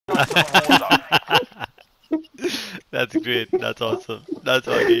That's great. That's awesome. That's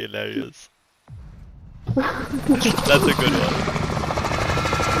fucking hilarious. That's a good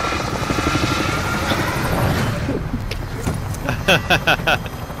one.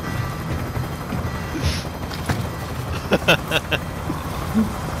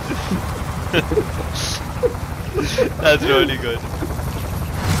 That's really good.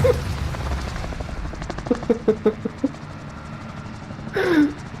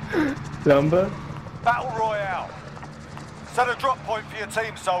 Lumber? Battle Royale. Set a drop point for your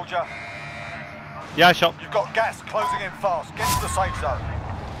team, soldier. Yeah, sure. You've got gas closing in fast. Get to the safe zone.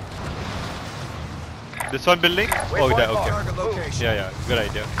 This one building? Oh, that, okay. Target location. Yeah, yeah, good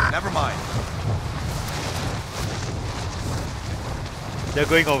idea. Never mind. They're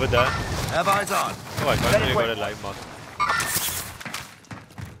going over there. Have eyes on. Oh, I thought they got a live mark.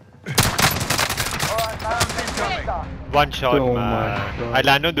 Alright, man. Incoming. One shot, Oh man. my God. I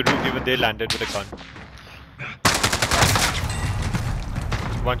landed on the roof, even they landed with a gun.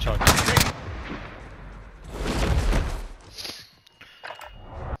 One shot.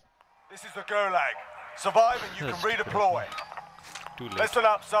 This is the Gulag. Survive and you can redeploy. Too late. Listen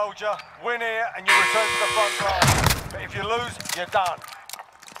up, soldier. Win here and you return to the front line. But if you lose, you're done.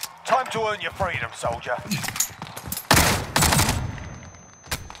 Time to earn your freedom, soldier.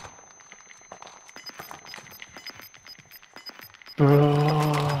 Bro,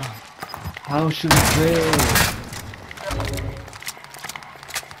 how should we play?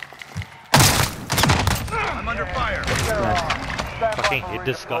 I'm under fire. Fucking hate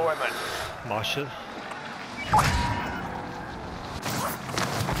this guy. Marshall.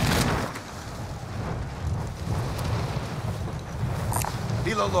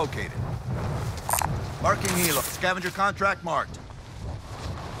 Helo located. Marking helo. Scavenger contract marked.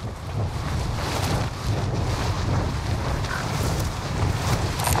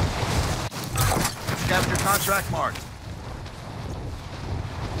 Scavenger contract marked.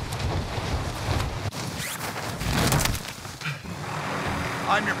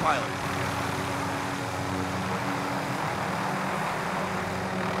 I'm your pilot.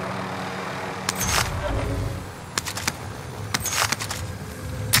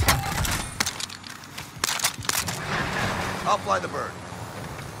 I'll fly the bird.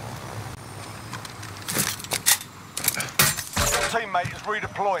 Your teammate is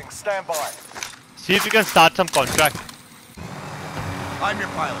redeploying. Stand by. See if you can start some contract. I'm your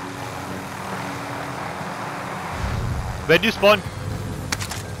pilot. Where do you spawn?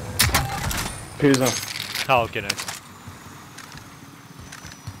 Prison. Oh, okay, nice.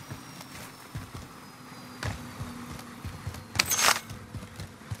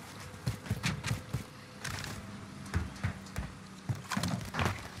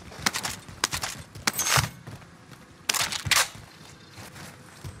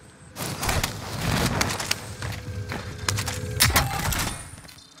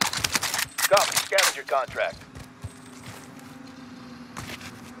 Copy. Scavenger contract.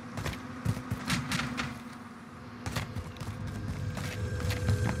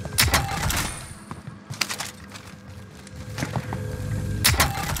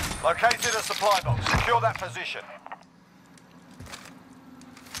 Located a supply box. Secure that position.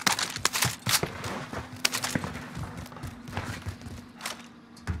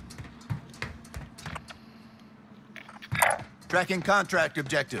 Tracking contract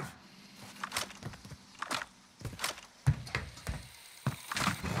objective.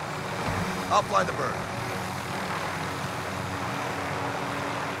 I'll fly the bird.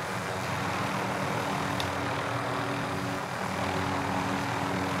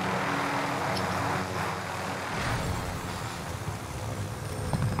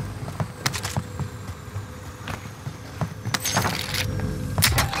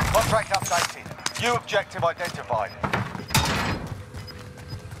 Contract updated. New objective identified.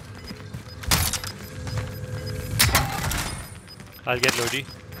 I'll get Lodi.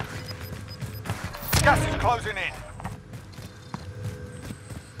 Gas is closing in.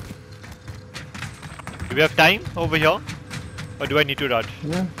 Do we have time over here? Or do I need to rush?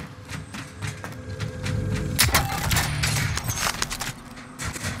 Yeah.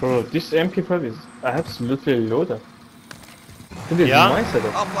 Bro, this MP5 is absolutely loaded. It is Yeah? my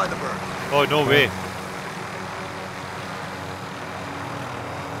setup. I'll fly the bird. Oh, no way.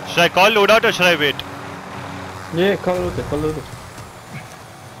 Should I call loadout or should I wait? Yeah, call loaded, call loaded.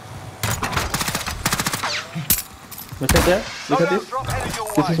 Look at that. Look at this. Drop headed your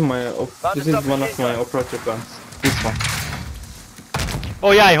This is way. my this is one of my operator guns. This one.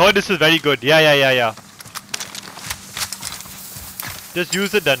 Oh yeah, I heard this is very good. Yeah. Just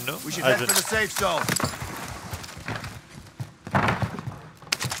use it then, no? We should As head in- for the safe zone.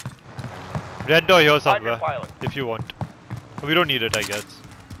 Red door here I'm your somewhere, pilot. if you want. We don't need it, I guess.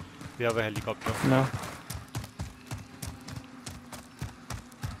 We have a helicopter. No.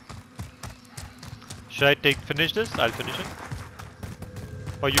 Should I finish this? I'll finish it.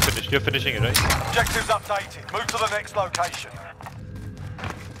 Oh, you finished. You're finishing it, right? Objectives updated. Move to the next location.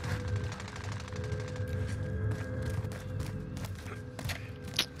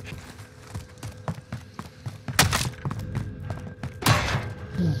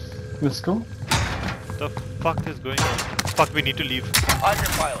 Let's go. The fuck is going on? Fuck, we need to leave. I'm your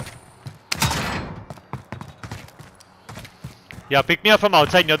pilot. Yeah, pick me up from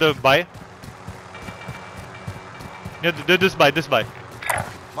outside near the buy. Near this buy, this buy.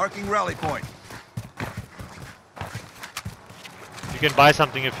 Marking rally point. You can buy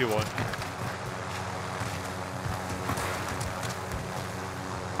something if you want.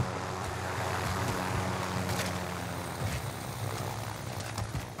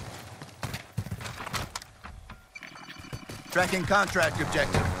 Tracking contract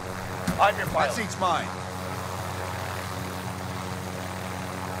objective. I'm your That pilot. seat's mine.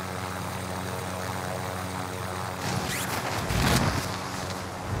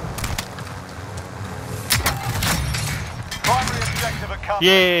 Primary objective accomplished.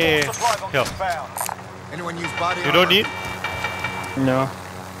 Yeah. All supply boxes Here. found. Anyone use body You don't armor? need? No.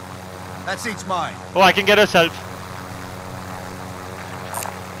 That seat's mine. Oh, I can get a self.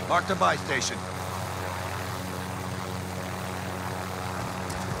 Mark the buy station.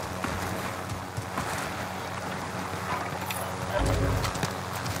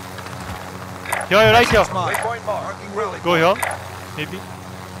 Here, right here. It's mine. Waypoint mark. Marking rally Go point. here. Maybe.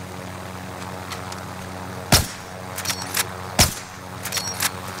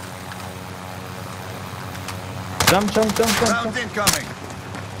 Jump, jump, jump, jump, Rounds jump. incoming.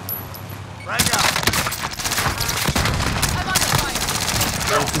 Frag out. I'm under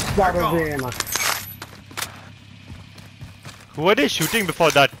fire. They're gone. Who were they shooting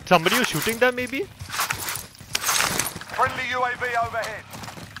before that? Somebody was shooting them, maybe? Friendly UAV overhead.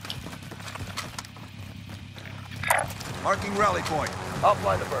 Marking rally point.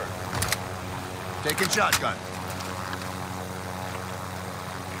 Upline the bird. Taking shotgun.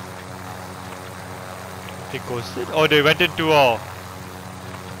 They ghosted? Oh, they went into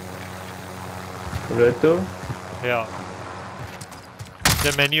Red door. yeah.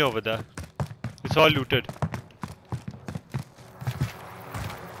 The menu over there. It's all looted.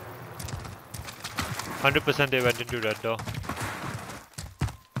 100% they went into red door.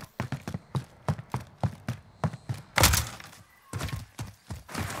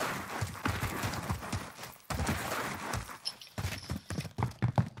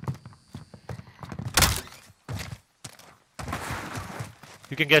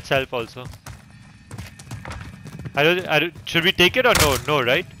 You can get self also. I don't. Should we take it or no? No,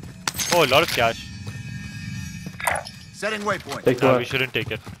 right? Oh, a lot of cash. Setting waypoint. Take No, what? we shouldn't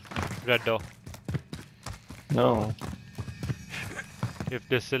take it. Red door. No. If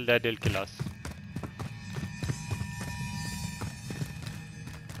they're still there, they'll kill us.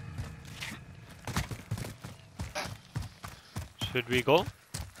 Should we go?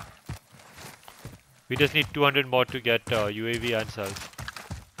 We just need 200 more to get UAV and self.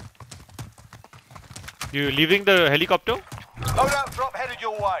 You leaving the helicopter? Loadout drop headed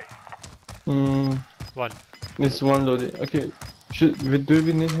your way. One. It's one loaded. Okay. Do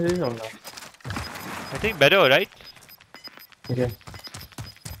we need heli or not? I think better, right? Okay.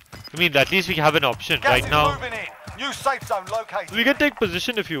 I mean, at least we have an option Gas right is now. moving in. New safe zone located. We can take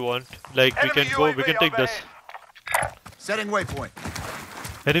position if you want. Like we Enemy can go. We UAV can take this. overhead. Setting waypoint.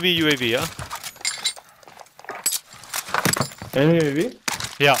 Enemy UAV, yeah. Any UAV?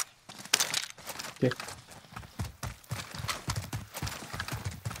 Yeah. Okay.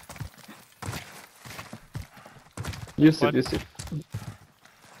 Use What? it, use it.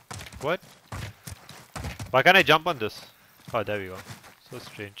 What? Why can't I jump on this? Oh, there we go. So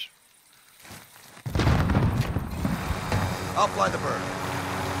strange. I'll fly the bird.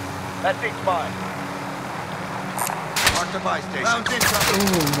 That thing's mine. Mark the buy station. Rounds incoming.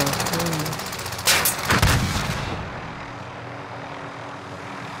 Oh my god.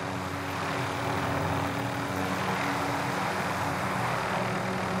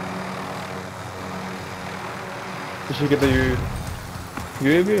 You should get the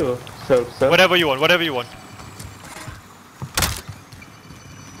UAV or self? Whatever you want. Whatever you want.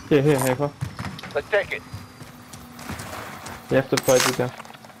 Here, come. Let's take it. You have to fight with them.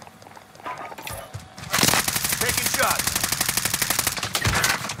 Taking shots.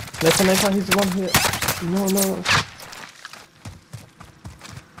 Nice one, he's one here. No.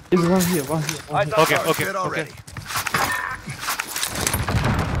 He's one here, one here. Eyes up, Okay, bird. okay, Good okay. already.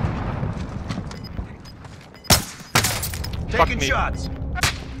 Fuck Taking me. shots.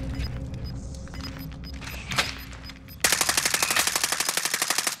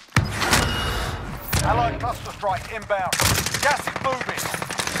 Allied cluster strike inbound. Gas is moving.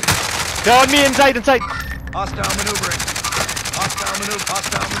 They're on me inside. Hostile maneuvering. Hostile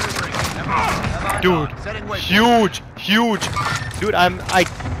maneuvering. Have eyes Dude, on. Setting waypoint. huge. Dude, I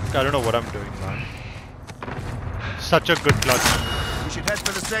don't know what I'm doing, man. Such a good clutch. We should head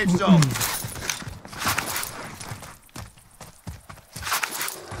for the safe zone.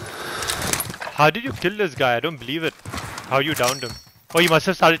 How did you kill this guy? I don't believe it. How you downed him? Oh, you must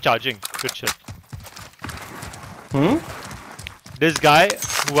have started charging. Good shit. This guy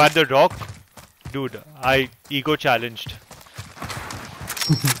who had the rock, dude, I ego challenged.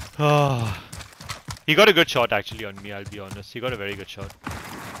 He got a good shot actually on me, I'll be honest. He got a very good shot.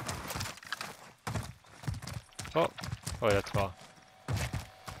 Oh, that's far.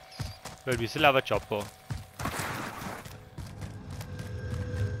 Well, we still have a chopper.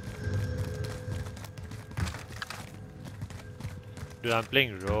 Dude, I'm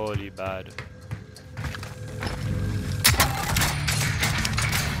playing really bad.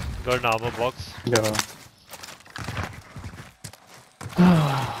 Got an armor box. Yeah.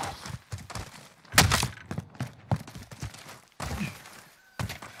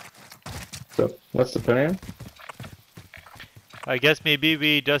 So, what's the plan? I guess maybe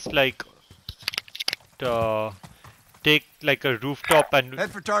we just like take like a rooftop and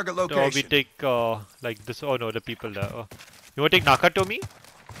Head for target or we location. take like this. Oh no, the people there. Oh. You want to take Nakatomi?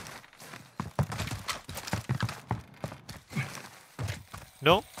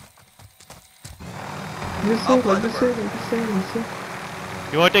 No? Let me see.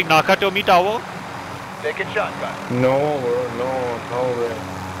 You want to take Nakatomi Tower? Taking shotgun. No, bro, no way.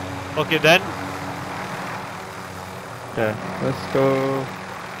 Okay then. Yeah, let's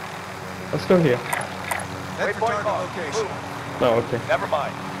go here. Head for Waypoint target marked. location. Move. No, okay. Never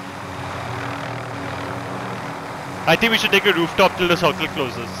mind. I think we should take a rooftop till the circle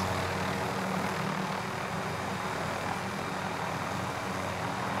closes.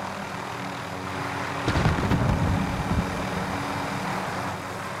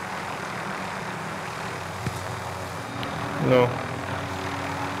 No,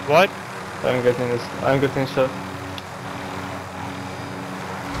 What? I'm getting shot.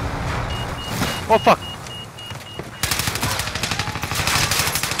 Oh fuck!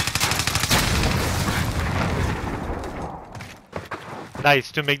 Nice,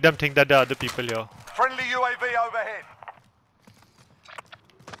 to make them think that there are other people here. Friendly UAV overhead.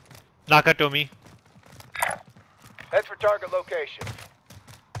 Nakatomi. Head for target location.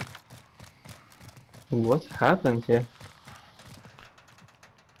 What happened here?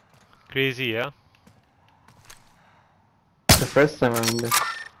 Crazy, yeah? The first time I'm there.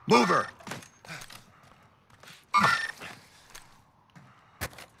 Mover.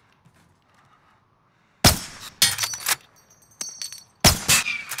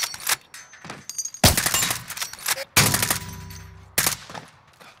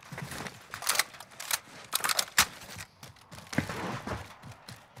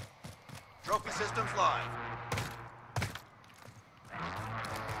 Trophy systems live.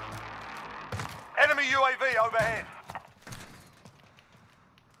 Enemy UAV overhead.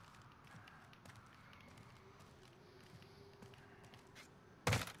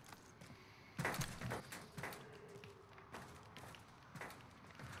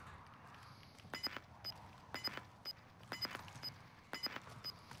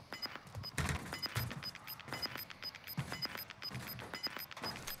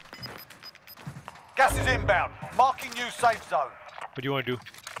 Gas is inbound. Marking new safe zone. What do you want to do?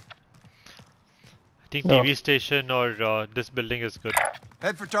 I think No. TV station or this building is good.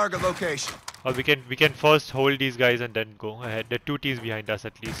 Head for target location. Or we can first hold these guys and then go ahead. There are 2 teams behind us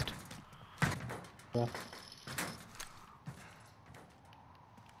at least. Yeah.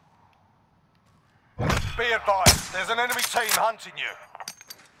 Be advised, there's an enemy team hunting you.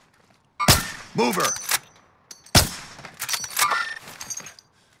 Mover.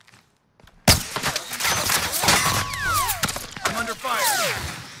 I'm under fire.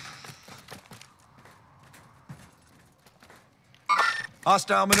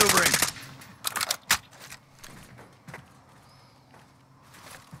 Hostile maneuvering.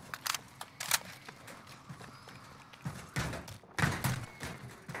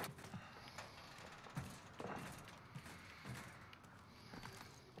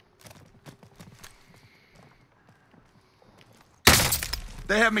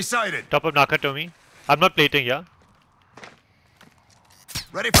 They have me sighted. Top of Nakatomi. I'm not plating, yeah?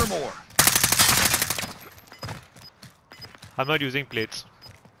 Ready for more. I'm not using plates.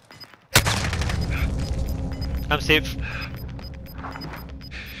 I'm safe.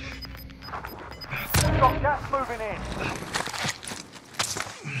 Got gas moving in.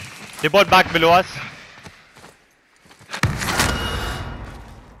 They bought back below us.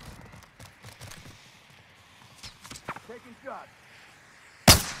 Taking shots.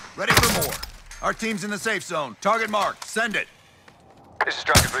 Ready for more. Our team's in the safe zone. Target marked. Send it. This is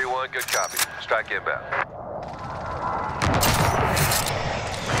Striker 3-1. Good copy. Strike inbound.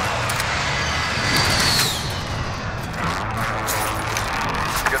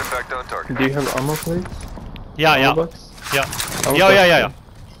 Good effect on target. Do you have ammo plates? Yeah, Ammo yeah. box? Yeah. Ammo Yeah. box?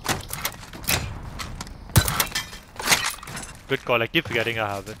 Good call. I keep forgetting I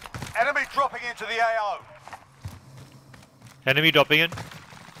have it. Enemy dropping into the AO. Enemy dropping in.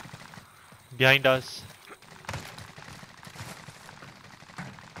 Behind us.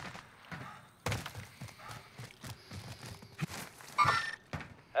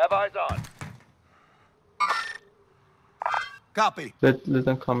 Have eyes on. Copy. Let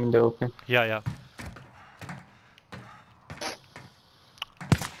them come in the open. Yeah.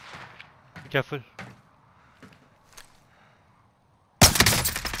 Be careful.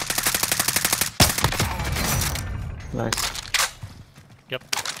 Nice. Yep.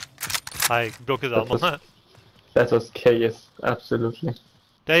 I broke his armor. That was chaos, absolutely.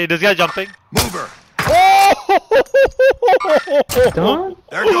 Hey, this guy jumping. Mover. Done?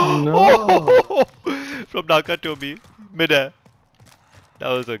 They're gone. No. From Naka to me. Midair. That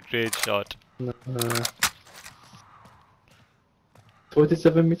was a great shot.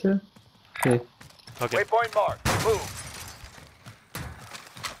 47 meter? Yeah. Okay. Waypoint marked. Move.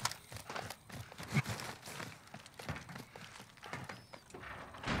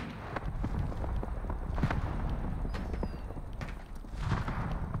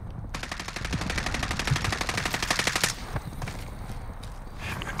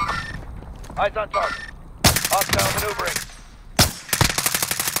 Eyes on target. Hostile maneuvering.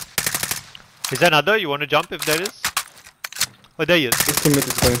 Is there another? You want to jump if there is? Oh, there he is. 50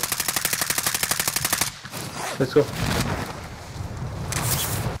 meters going. Let's go.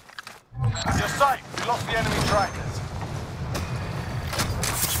 You're safe. We lost the enemy trackers.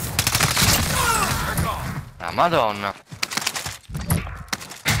 Ah, Madonna.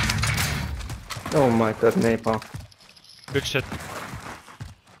 Oh my god, napalm. Good shit.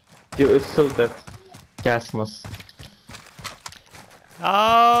 You it's so that gas mask.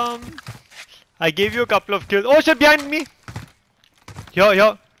 I gave you a couple of kills. Oh shit, behind me!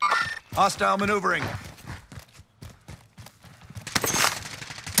 Here. Hostile maneuvering.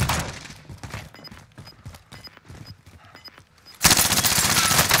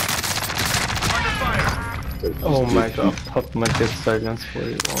 Under fire. Oh my god, pop my dead silence for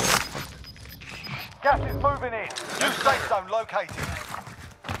you. Oh. Gas is moving in. New safe zone located.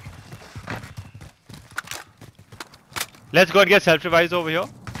 Let's go and get self-revives over here.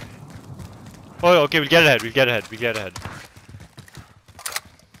 Oh, okay, we'll get ahead.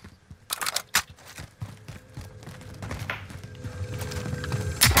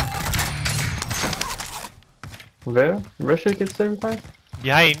 Where? Where should I get 75?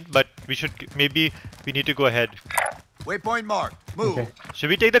 Behind, but we should, maybe we need to go ahead. Waypoint marked. Move. Okay. Should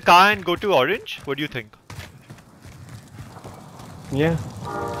we take the car and go to orange? What do you think? Yeah.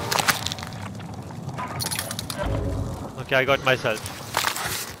 Okay, I got myself.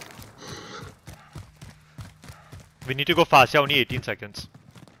 We need to go fast, yeah, only 18 seconds.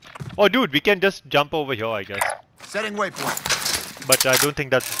 Oh dude, we can just jump over here, I guess. Setting waypoint. But I don't think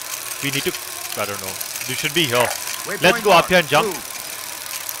that's... We need to... I don't know. We should be here. Waypoint Let's go up here and jump.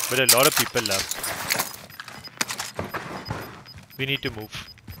 Move. But a lot of people left. We need to move.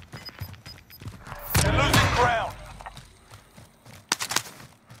 You're losing ground.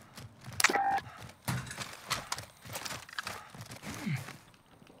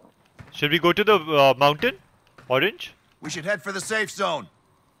 Should we go to the mountain? Orange? We should head for the safe zone.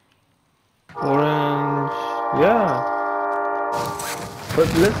 Orange. Yeah.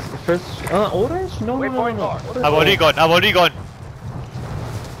 But let's first. Orange? No. Waypoint marked. Orange. I've already gone.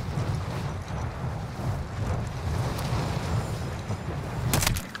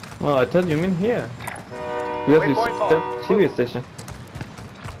 Oh, I thought you mean here. Because it's Waypoint the marked. TV station.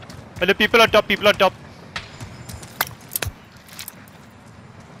 And the people on top.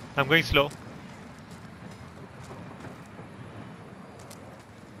 I'm going slow.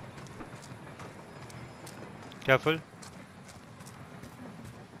 Careful.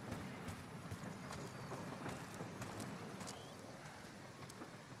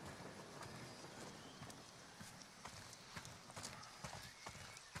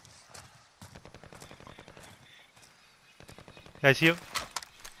 I see him.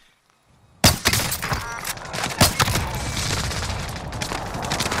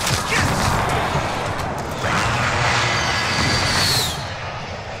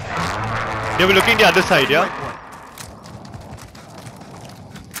 They were looking the other side, yeah? Waypoint.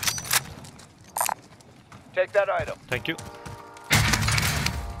 Take that item. Thank you.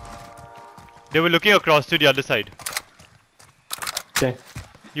 They were looking across to the other side. Okay.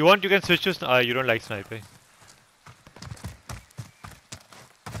 You want, you can switch to you don't like sniping.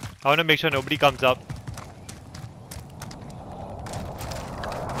 I want to make sure nobody comes up.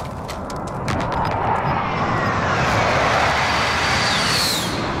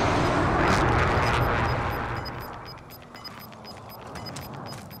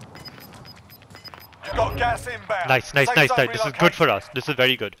 You got gas inbound. Nice, nice, Safe nice, zone nice. This is good for us. This is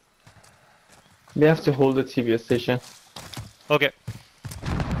very good. We have to hold the TV station. Okay.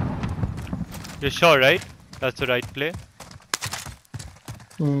 You're sure, right? That's the right play.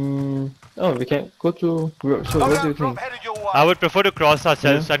 Oh, we can go to. So, what do you Loadout drop think? headed your way. I would prefer to cross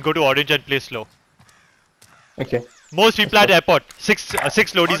ourselves and go to orange and play slow. Okay. Most people at airport. Six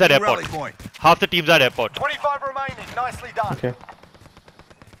loadies at Marking rally airport. point. Half the teams at airport. 25 remaining. Nicely done. Okay.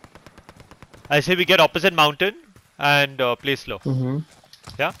 I say we get opposite mountain and play slow.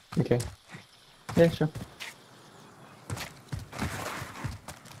 Yeah? Okay. Yeah, sure.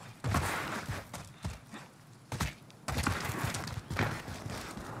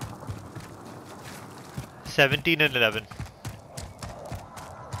 $17 and 11.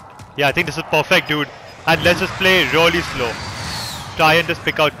 Yeah, I think this is perfect, dude. And let's just play really slow. Try and just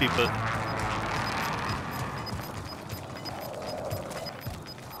pick out people.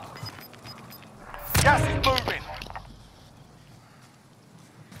 Gas is moving.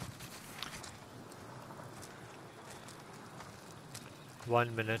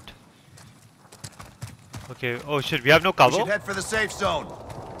 One minute. Okay. Oh shit, we have no We cover. should head for the safe zone.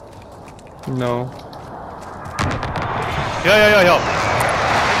 No. Yeah.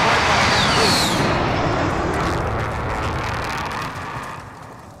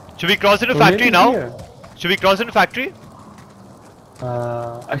 Should we cross into factory now? Here. Should we cross into factory?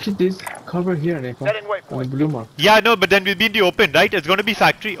 Actually, this cover here, Nico. Setting waypoint. On the blue mark. Yeah, no, but then we'll be in the open, right? It's gonna be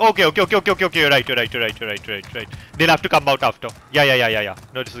factory. Okay. You're right. They'll have to come out after. Yeah.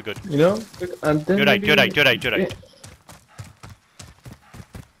 No, this is good. You know, and then You're right. maybe- You're right. Yeah.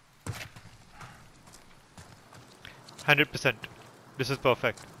 100%. This is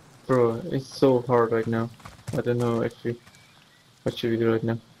perfect. Bro, it's so hard right now. I don't know actually. What should we do right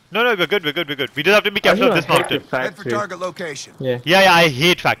now? No, we're good. We just have to be careful of this mountain. Head for Factory. target location. Yeah. Yeah, I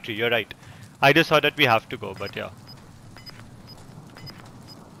hate factory. You're right. I just thought that we have to go, but yeah.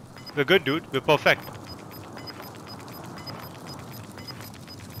 We're good, dude. We're perfect.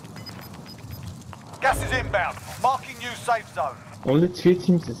 Gas is inbound. Marking new safe zone. Only 3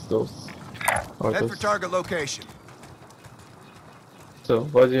 teams is those. Or Head for those. target location. So,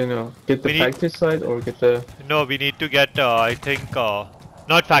 what do you know? Get the We need- factory side or get the... No, we need to get, I think,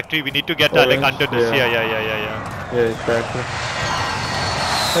 not factory. We need to get like Orange, under this. yeah. Yeah. Yeah, exactly.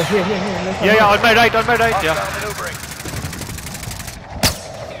 Here. Yeah, on my right. Yeah. Hostile maneuvering.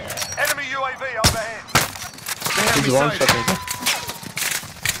 Enemy UAV overhead. They have He's me one sighted. shot.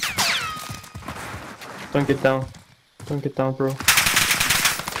 Don't get down. Don't get down, bro.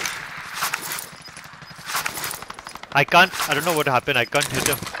 I don't know what happened. I can't hit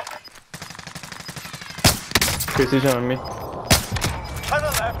him. Precision on me. To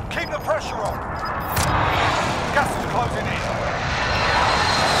the left. Keep the pressure on. Gas is closing in.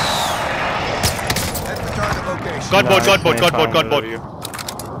 Head for target location. Got board.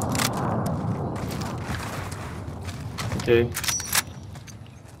 Okay.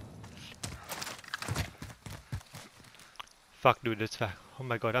 Fuck, dude, it's fact. Oh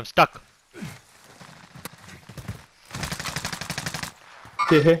my god, I'm stuck.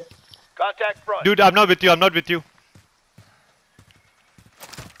 Okay. Contact front. Dude, I'm not with you.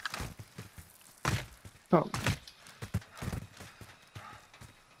 Oh.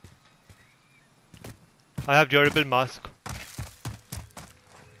 I have durable mask.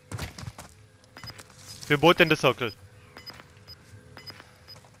 We're both in the circle.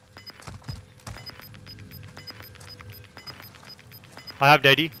 I have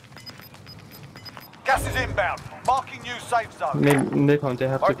daddy. Gas is inbound. Marking new safe zone. Napalm, they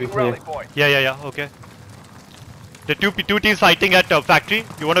have to be Marking here. rally point. Yeah, okay. The two teams fighting at factory.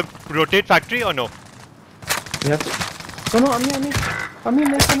 You wanna rotate factory or no? We have to... No, I'm here. Napalm.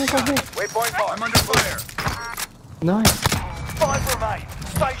 Waypoint marked. I'm under fire. Nice. 5 remain.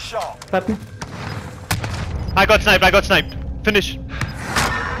 Stay sharp. Tap me. I got sniped. Finish.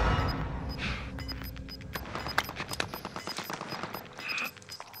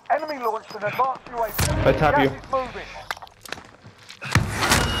 Enemy launched an advanced UAV. I tap Gas you. is moving.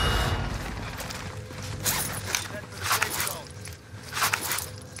 Head for the safe zone.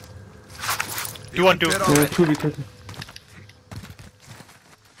 Two on two. Bit Yeah, already. 2v2.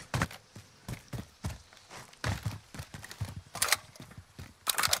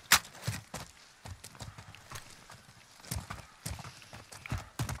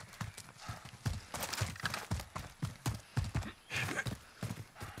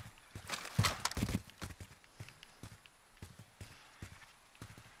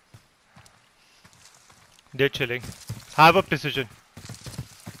 They're chilling. Have a precision.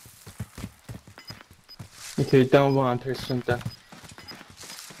 Okay, down one, precision down.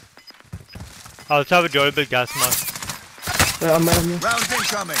 I also have a durable gas mask. I'm Rounds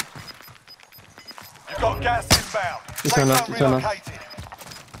incoming. You've got gas inbound. It's Safe on us, zone it's on us. relocated.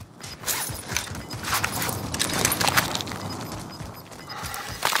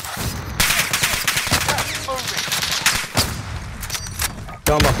 Gas is moving.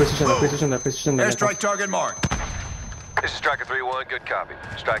 down my precision, Move. precision. Airstrike target marked. This is Striker 3-1. Good copy.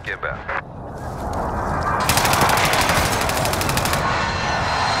 Strike inbound.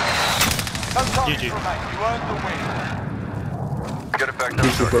 No targets GG. remain. You earned the win. Good effect on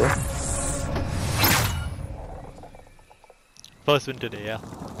GG, bro. target. First win today, yeah.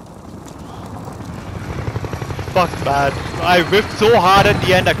 Fuck man. I whiffed so hard at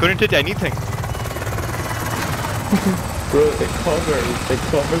the end I couldn't hit anything. Bro, the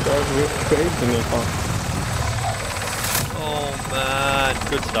covers are really crazy, Nico. Oh man.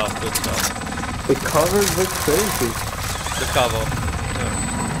 Good stuff, good stuff. The covers look crazy. The cover.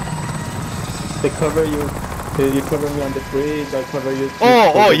 They cover you. You cover me on the bridge, I cover you.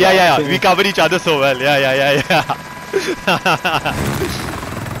 Oh, yeah. We covered each other so well. Yeah.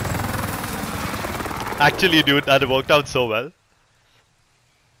 Actually, dude, that worked out so well.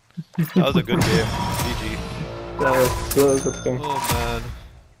 That was a good game. GG. That was so good thing. Oh man.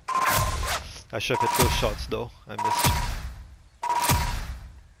 I should have hit those shots though. I missed.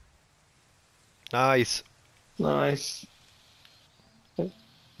 Nice. Nice.